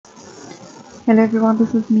Hello everyone,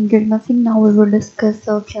 this is me Garima Singh. Now we will discuss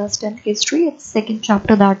class 10 history. It's second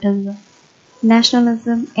chapter, that is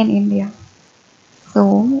nationalism in India.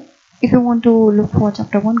 So if you want to look for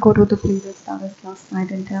chapter 1, go to the playlist that is class 9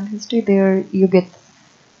 and 10 history. There you get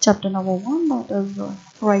chapter number 1, that is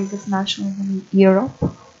rise nationalism in Europe.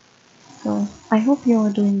 So I hope you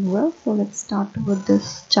are doing well. So let's start with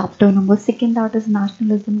this chapter number 2, that is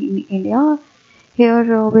nationalism in India. Here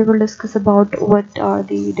we will discuss about what are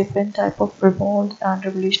the different type of revolt and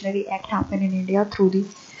revolutionary act happen in India through the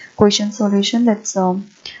question solution. Let's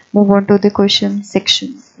move on to the question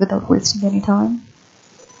section without wasting any time.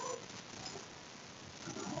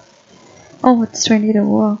 Oh, it's 20 to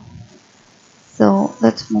wow. So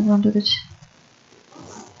let's move on to the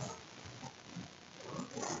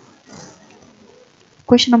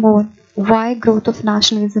question number 1. Why growth of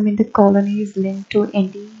nationalism in the colonies linked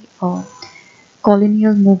to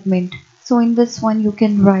colonial movement? So in this one you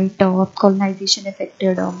can write colonization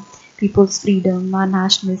affected people's freedom and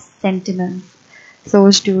nationalist sentiments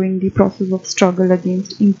surged during the process of struggle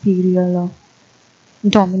against imperial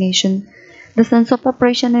domination. The sense of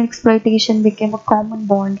oppression and exploitation became a common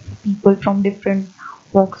bond for people from different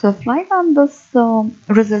walks of life, and thus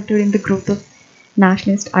resulted in the growth of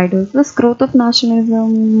nationalist ideals. This growth of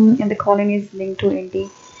nationalism in the colonies linked to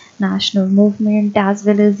national movement, as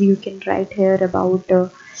well as you can write here about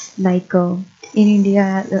in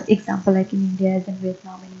India, example like in India as in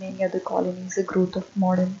Vietnam and many other colonies, the growth of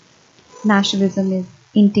modern nationalism is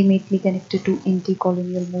intimately connected to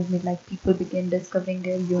anti-colonial movement. Like people began discovering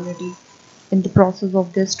their unity in the process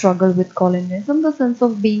of their struggle with colonialism. The sense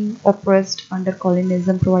of being oppressed under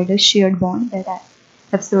colonialism provided a shared bond that I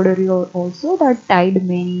have said earlier also, that tied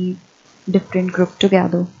many different groups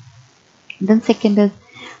together. Then second is,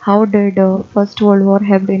 how did First World War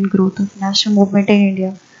help in growth of national movement in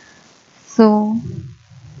India? So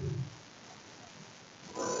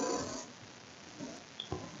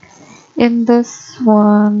in this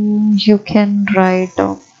one you can write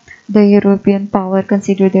the European power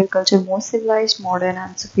considered their culture more civilized, modern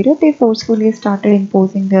and superior. They forcefully started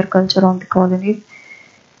imposing their culture on the colonies.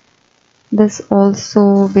 This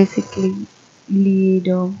also basically lead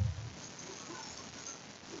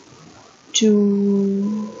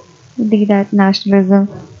to that nationalism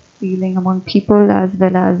feeling among people, as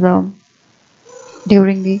well as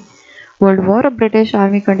during the World War, a British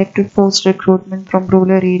army conducted forced recruitment from rural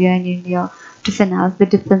area in India to finance the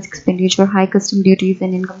defense expenditure. High custom duties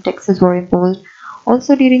and income taxes were imposed.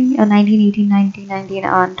 Also during 1918, 1919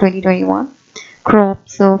 and 2021,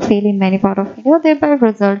 crops fail in many parts of India, thereby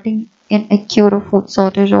resulting in acute food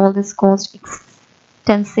shortage. All this caused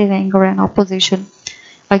extensive anger and opposition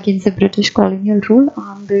against the British colonial rule,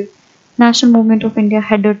 and the national movement of India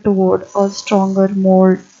headed toward a stronger,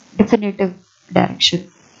 more definitive direction.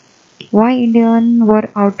 Why Indians were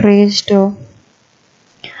outraged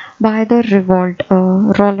by the revolt,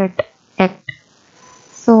 Rowlatt Act?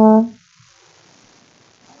 So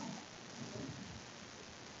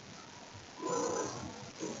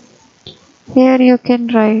here you can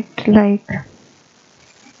write like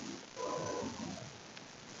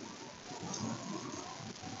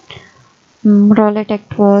Rowlatt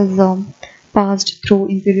Act was passed through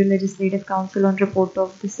Imperial Legislative Council on report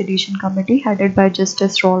of the Sedition Committee headed by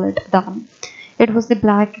Justice Rowlatt Dam. It was the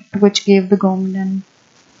Black Act which gave the government and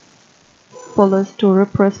police to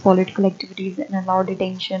repress political activities and allow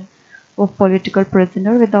detention of political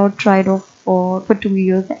prisoners without trial for 2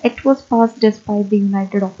 years. It was passed despite the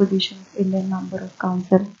united opposition in a number of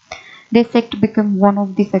council. This act became one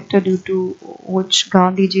of the factors due to which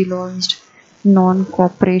Gandhiji launched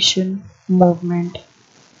non-cooperation movement,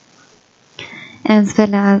 as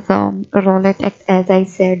well as Rowlatt Act, as I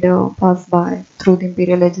said, passed by through the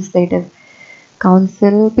Imperial Legislative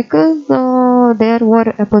Council, because there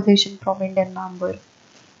were opposition from Indian member.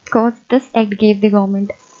 Because this act gave the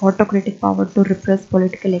government autocratic power to repress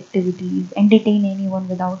political activities and detain anyone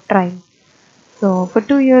without trial. So for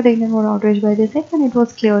 2 years, the Indians were outraged by this act, and it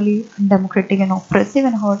was clearly undemocratic and oppressive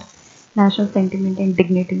and hurt national sentiment and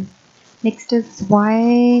dignity. Next is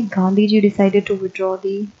why Gandhiji decided to withdraw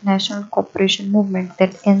the National Cooperation Movement,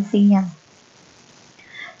 that NCEM.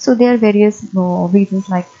 So there are various reasons,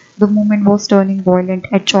 like the movement was turning violent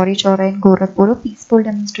at Chauri Chaura in Gorakhpur. A peaceful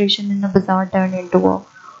demonstration in a bazaar turned into a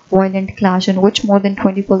violent clash in which more than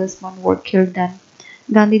 20 policemen were killed. Then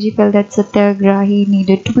Gandhiji felt that satyagrahi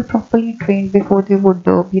needed to be properly trained before they would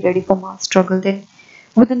be ready for mass struggle. Then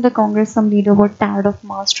within the Congress, some leaders were tired of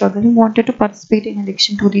mass struggle and wanted to participate in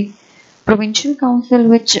election to the provincial council,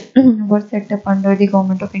 which were set up under the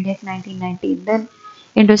government of India in 1919. Then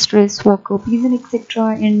Industrialists, worker, peasant,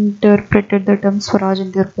 etc. interpreted the term Swaraj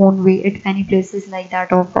in their own way at many places like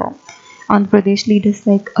that of Andhra Pradesh. Leaders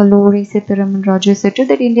like Alluri Sitaram and Raju asserted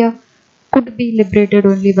that India could be liberated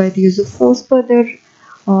only by the use of force, but their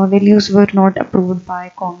values were not approved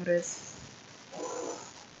by Congress.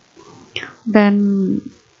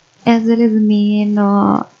 Then, as well as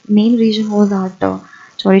main reason was that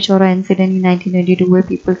Chori Chora incident in 1992, where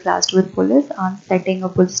people clashed with police and setting a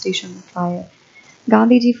police station on fire.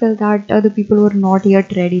 Gandhiji felt that the people were not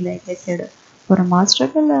yet ready, like I said, for a mass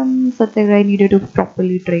struggle, and Satyagraha needed to be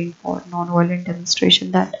properly trained for non-violent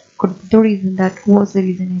demonstration. That could be the reason. That was the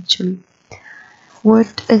reason actually.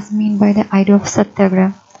 What is mean by the idea of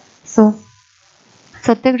Satyagraha? So,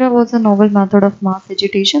 Satyagraha was a novel method of mass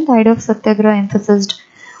agitation. The idea of Satyagraha emphasized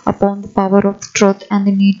upon the power of truth and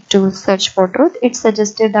the need to search for truth. It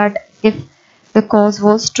suggested that if the cause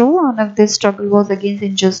was true and if this struggle was against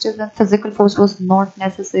injustice, then physical force was not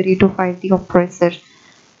necessary to fight the oppressor.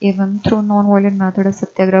 Even through non-violent method, a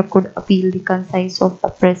Satyagraha could appeal the conscience of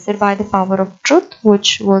oppressor by the power of truth,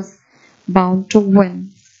 which was bound to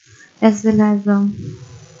win. As well as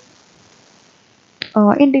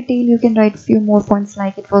in detail, you can write few more points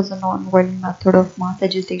like it was a non-violent method of mass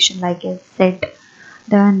agitation, like I said.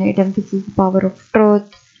 Then it emphasizes the power of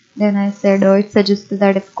truth. Then I said it suggested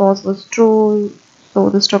that if cause was true, so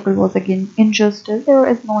the struggle was against injustice. There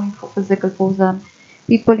is no need for physical force, and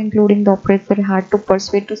people, including the oppressor, had to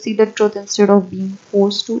persuade to see the truth instead of being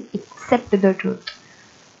forced to accept the truth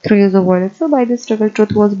through use of violence. So by this struggle,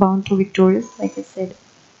 truth was bound to victorious, like I said.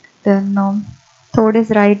 Then third is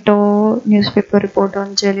write a newspaper report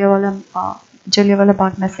on Jallianwala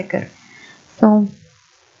Bagh massacre. So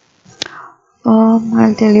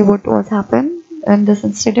I'll tell you what was happened in this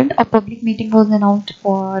incident. A public meeting was announced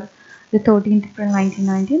for the 13th April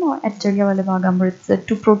 1919 at Jallianwala Bagh, Amritsar,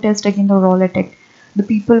 to protest against the roll attack. The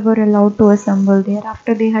people were allowed to assemble there.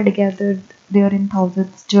 After they had gathered there in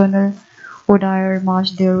thousands, General O'Dwyer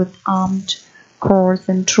marched there with armed corps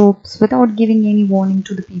and troops without giving any warning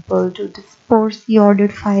to the people. To disperse, he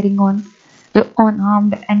ordered firing on the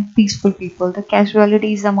unarmed and peaceful people. The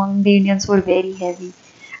casualties among the Indians were very heavy.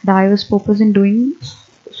 Dyer's purpose in doing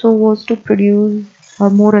so was to produce a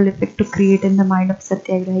moral effect, to create in the mind of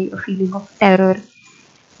Satyagrahi a feeling of terror.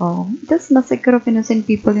 This massacre of innocent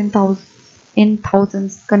people in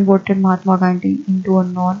thousands converted Mahatma Gandhi into a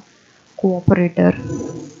non-cooperator.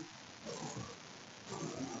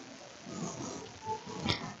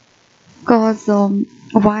 Cause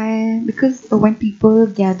why? Because when people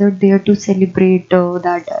gathered there to celebrate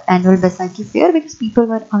that annual Baisakhi fair, because people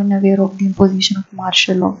were unaware of the imposition of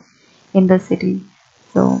martial law in the city,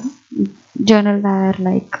 so General Dyer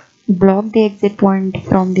like blocked the exit point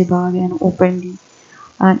from the Bagh and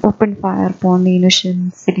opened fire upon the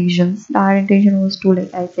innocent citizens. Our intention was to,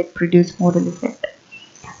 like I said, produce moral effect.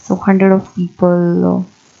 So hundred of people,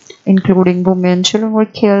 including women, children, were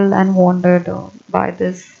killed and wounded by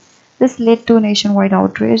this. This led to nationwide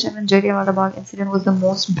outrage, and the Jallianwala Bagh incident was the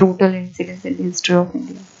most brutal incident in the history of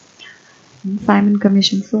India. Simon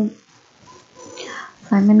Commission. So,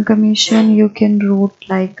 Simon Commission, you can wrote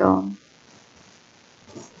like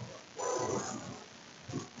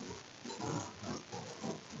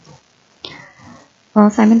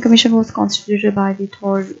Simon Commission was constituted by the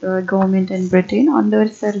Tory government in Britain under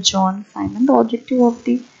Sir John Simon. The objective of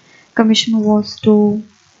the commission was to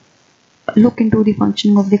look into the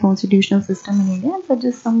functioning of the constitutional system in India and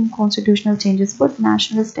suggest some constitutional changes. But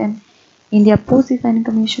nationalists in India opposed the Simon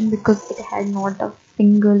Commission because it had not a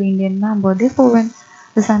single Indian member. Therefore, when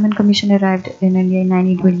the Simon Commission arrived in India in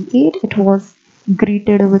 1928, it was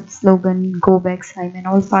greeted with slogan "Go back, Simon."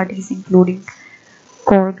 All parties, including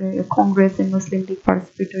Congress and Muslim League,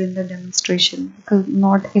 participated in the demonstration because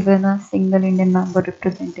not even a single Indian member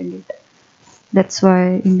represented it. That's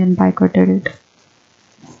why Indian boycotted it.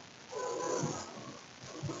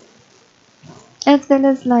 As well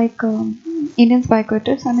as like Indians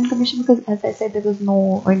boycotted Simon Commission because, as I said, there was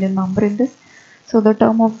no Indian member in this. So the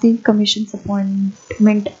term of the commission's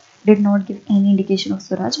appointment did not give any indication of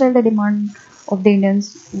Swaraj, while the demand of the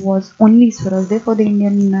Indians was only Swaraj. Therefore, the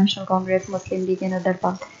Indian National Congress, Muslim League, and other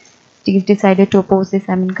parties decided to oppose the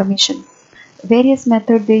Simon Commission. Various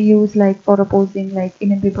methods they use, like for opposing, like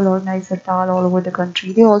Indian people organized Hartal all over the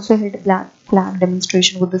country. They also held black flag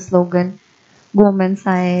demonstration with the slogan "Go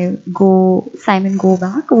Simon, go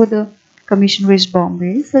back." With the commission reached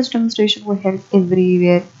Bombay, such demonstrations were held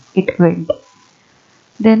everywhere it went.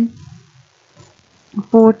 Then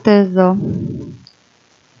fourth is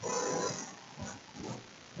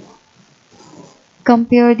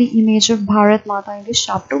compare the image of Bharat Mata in this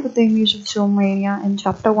chapter with the image of Somaiya in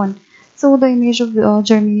chapter 1. So the image of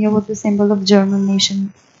Germania was the symbol of German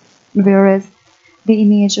nation, whereas the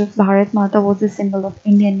image of Bharat Mata was the symbol of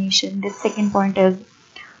Indian nation. The second point is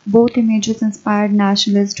both images inspired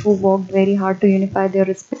nationalists who worked very hard to unify their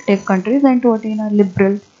respective countries and to attain a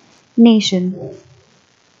liberal nation.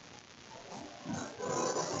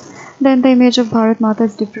 Then the image of Bharat Mata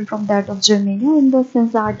is different from that of Germania in the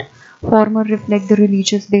sense that former reflect the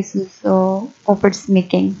religious basis of its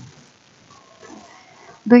making.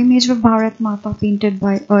 The image of Bharat Mata painted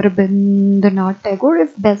by Rabindranath Tagore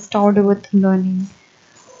is bestowed with learning,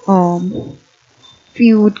 um,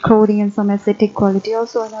 food, clothing, and some aesthetic quality.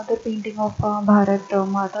 Also, another painting of Bharat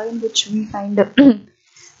Mata in which we find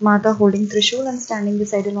Mata holding Trishul and standing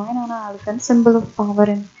beside a lion on an elephant, symbol of power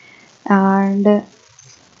and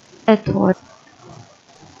authority.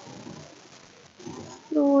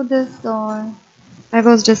 So this I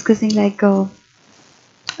was discussing like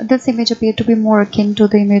this image appeared to be more akin to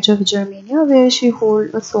the image of Germania, where she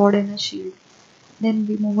holds a sword and a shield. Then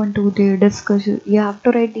we move on to the discussion. You have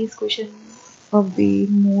to write these questions of the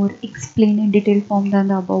more explained in detail form than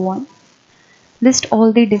the above one. List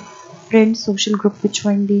all the different social groups which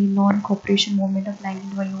joined the non-cooperation movement of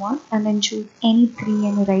 1921 and then choose any three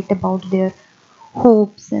and write about their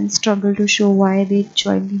hopes and struggle to show why they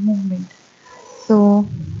joined the movement. So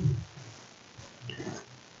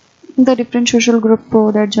the different social group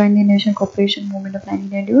that joined the nation cooperation movement of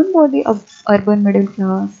 1991 were the urban middle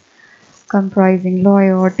class, comprising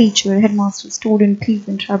lawyer, teacher, headmaster, student, thief,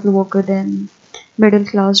 and travel worker. Then middle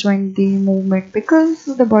class joined the movement because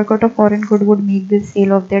the boycott of foreign good would make the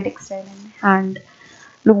sale of their textile and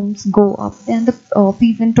handlooms go up. Then the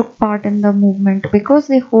peasant took part in the movement because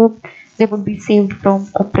they hoped they would be saved from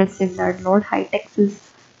oppressive landlord, high taxes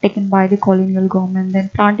taken by the colonial government. Then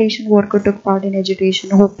plantation worker took part in agitation,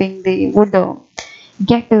 hoping they would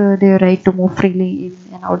get their right to move freely in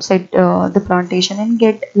and outside the plantation and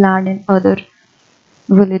get land in other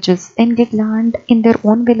villages and get land in their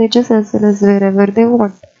own villages as well as wherever they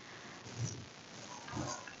want.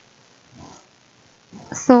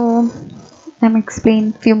 So I'm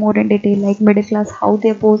explain few more in detail like middle class how they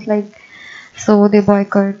oppose like so they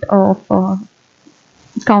boycott of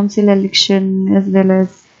council election as well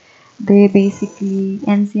as they basically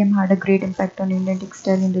NCM had a great impact on Indian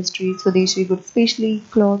textile industry. So Swadeshi goods, especially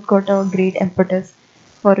cloth, got a great impetus.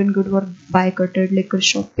 Foreign goods were boycotted, liquor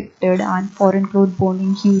shop picketed, and foreign clothes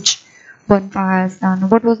burning huge bonfires. And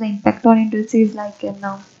what was the impact on industries like in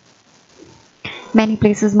many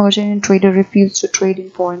places merchant and trader refused to trade in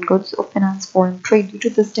foreign goods or finance foreign trade due to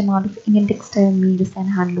this demand of Indian textile mills and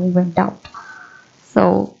handloom went out.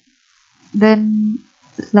 So then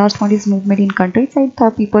last point is movement in countryside.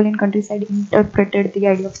 Thought people in countryside interpreted the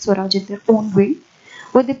idea of Swaraj in their own way.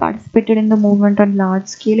 But they participated in the movement on large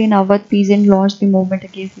scale. In Awadh, peasants launched the movement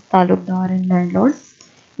against the talukdar and landlords,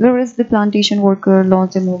 whereas the plantation worker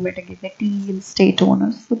launched a movement against the tea and state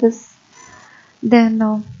owners. So this then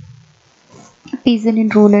peasant in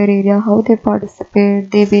rural area, how they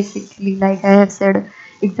participate, they basically like I have said,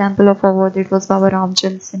 example of Awadh, it was Baba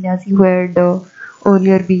Ramchand Sannyasi who had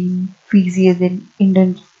earlier been busy as in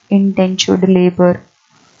indentured labor.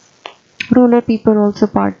 Rural people also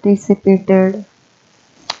participated.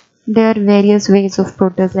 There are various ways of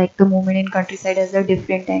protest, like the movement in countryside has a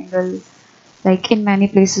different angle. Like in many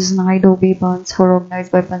places, night obey bans were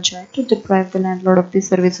organized by Panchayat to deprive the landlord of the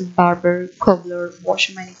services barber, cobbler,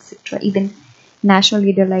 washerman, etc. Even national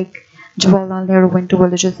leader like Jawaharlal Nehru went to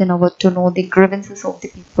villages in Awadh to know the grievances of the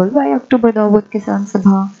people. By October, the Awadh Kisan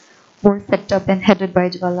Sabha were set up and headed by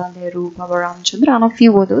Jawaharlal Nehru, Baba Ramchandra, and a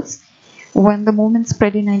few others. When the movement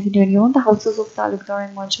spread in 1921, the houses of Talukdar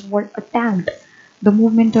and merchant were attacked. The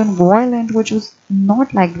movement turned violent, which was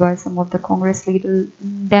not liked by some of the Congress leaders.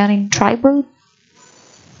 Then in tribal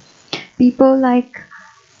people, like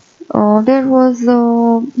there was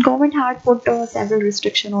government had put several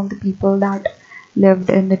restriction on the people that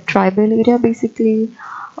lived in the tribal area. Basically,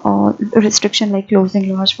 restriction like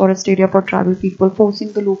closing large forest area for tribal people,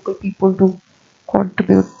 forcing the local people to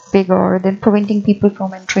contribute bigger, then preventing people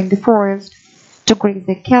from entering the forest to graze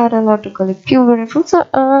their cattle or to collect fuel and fruit. So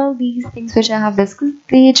all these things which I have discussed,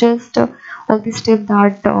 they just all these steps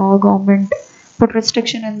that government put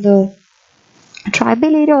restriction in the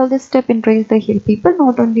tribal area, all this step encouraged the hill people.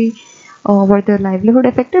 Not only were their livelihood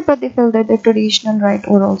affected, but they felt that their traditional right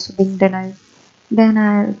were also being denied. Then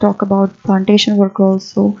I'll talk about plantation workers.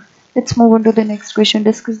 So let's move on to the next question.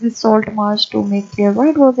 Discuss the salt march to make clear why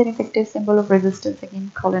it was an effective symbol of resistance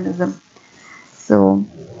against colonialism. So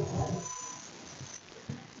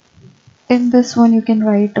in this one you can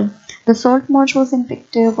write the salt march was an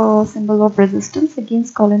effective symbol of resistance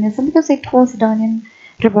against colonialism because it was done in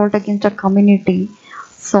revolt against a community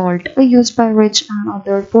salt used by rich and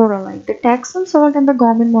other poor alike. The tax on salt and the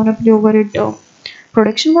government monopoly over its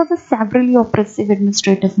production was a severely oppressive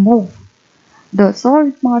administrative move. The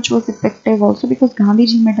Salt March was effective also because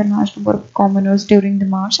Gandhiji met a large number of commoners during the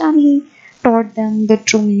march, and he taught them the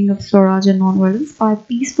true meaning of Swaraj and non-violence by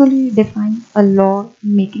peacefully defying a law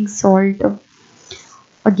making salt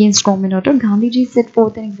against common order. Gandhiji set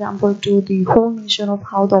forth an example to the whole nation of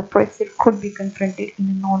how the oppressive could be confronted in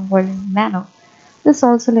a non-violent manner. This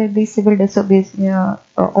also led the civil disobedience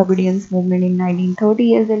movement in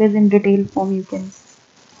 1930, as well as in detailed form you can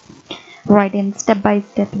write in step by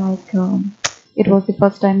step, like it was the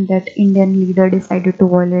first time that Indian leader decided to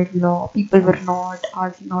violate law. People were not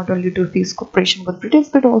asked not only to refuse cooperation with British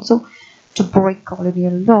but also to break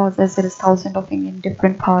colonial laws, as well as thousands of Indian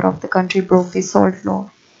different part of the country broke the salt law,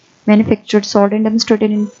 manufactured salt and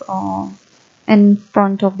demonstrated in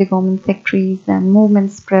front of the government factories, and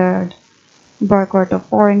movement spread, boycott of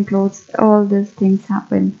foreign clothes. All these things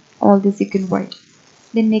happen. All this you can write.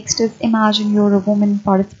 Then next is imagine you're a woman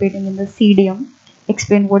participating in the CDM.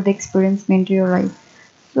 Explain what the experience meant to your life.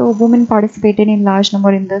 So women participated in large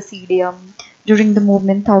number in the CDM. During the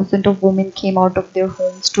movement, thousands of women came out of their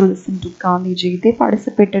homes to listen to Gandhiji. They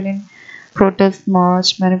participated in protest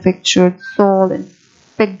march, manufactured salt and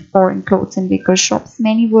picked foreign clothes in baker shops.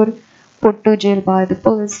 Many were put to jail by the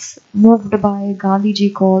police. Moved by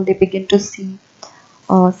Gandhiji call, they began to see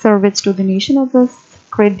service to the nation as a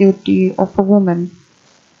sacred duty of a woman.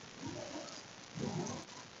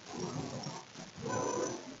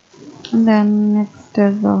 And then next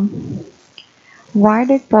is why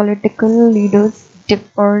did political leaders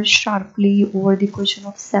differ sharply over the question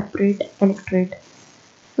of separate electorate?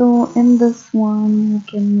 So in this one you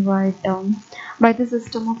can write down by the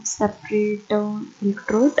system of separate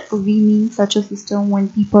electorate we mean such a system when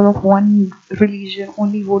people of one religion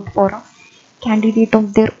only vote for a candidate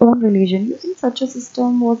of their own religion. Using such a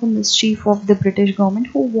system was a mischief of the British government,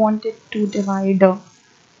 who wanted to divide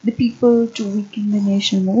the people to weaken the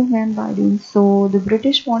national movement. By doing so, the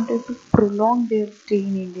British wanted to prolong their stay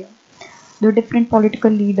in India. The different political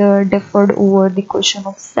leaders differed over the question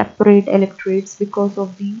of separate electorates because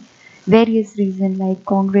of the various reasons, like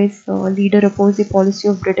Congress leader opposed the policy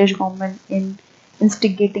of British government in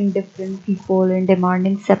instigating different people and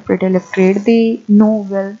demanding separate electorate. They know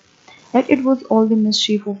well that it was all the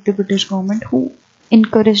mischief of the British government, who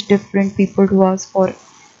encouraged different people to ask for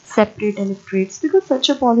separate electorates because such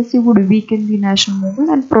a policy would weaken the national movement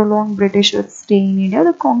and prolong British stay in India.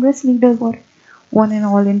 The Congress leaders were one and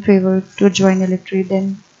all in favor to join electorate.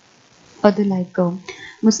 Then other like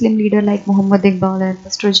Muslim leader like Muhammad Iqbal and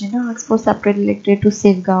Mr. Jinnah asked for separate electorate to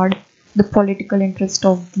safeguard the political interest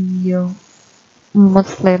of the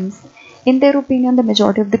Muslims. In their opinion, the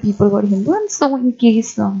majority of the people were Hindu, and so in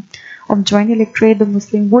case of joint electorate, the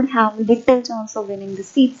Muslim would have little chance of winning the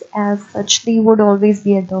seats. As such, they would always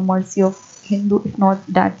be at the mercy of Hindu, if not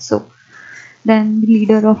that so. Then the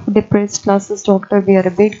leader of depressed classes, Dr. B.R.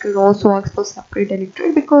 Ambedkar, also asked for separate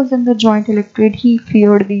electorate because in the joint electorate he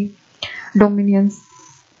feared the dominance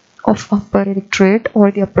of upper electorate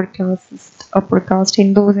or the upper caste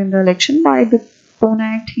Hindus in the election. By the Pune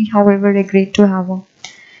Act, he however agreed to have a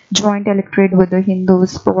joint electorate with the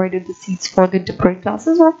Hindus, provided the seats for the deprived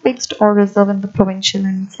classes were fixed or reserved in the provincial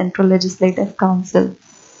and central legislative council.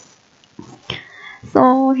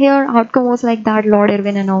 So here outcome was like that. Lord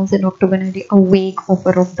Irwin announced in October 19 a vague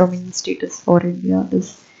offer of dominion status for India.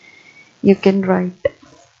 This you can write.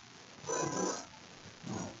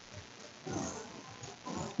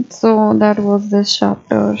 So that was this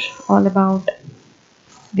chapter all about.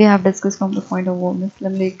 We have discussed from the point of view of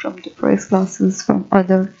Muslim League, from depressed classes, from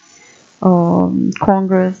other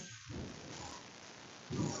Congress.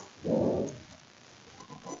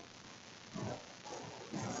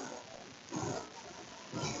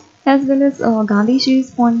 As well as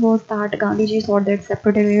Gandhiji's point was that Gandhiji thought that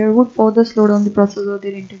separate area would further slow down the process of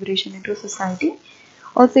their integration into society.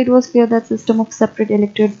 Also, it was clear that system of separate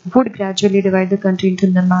electorate would gradually divide the country into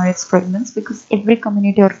numerous fragments because every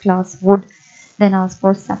community or class would then ask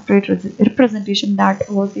for separate representation. That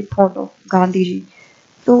was the thought of Gandhiji.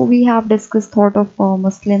 So we have discussed thought of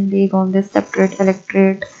Muslim League on this separate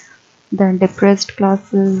electorate, then depressed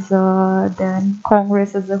classes, then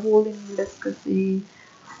Congress as a whole, and we'll discuss the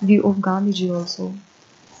view of Gandhiji also.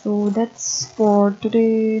 So that's for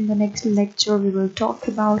today. In the next lecture, we will talk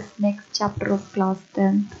about next chapter of class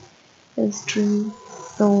 10 history.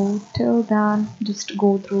 So till then, just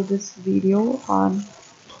go through this video, and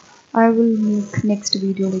I will make next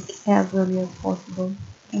video like as early as possible.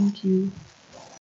 Thank you.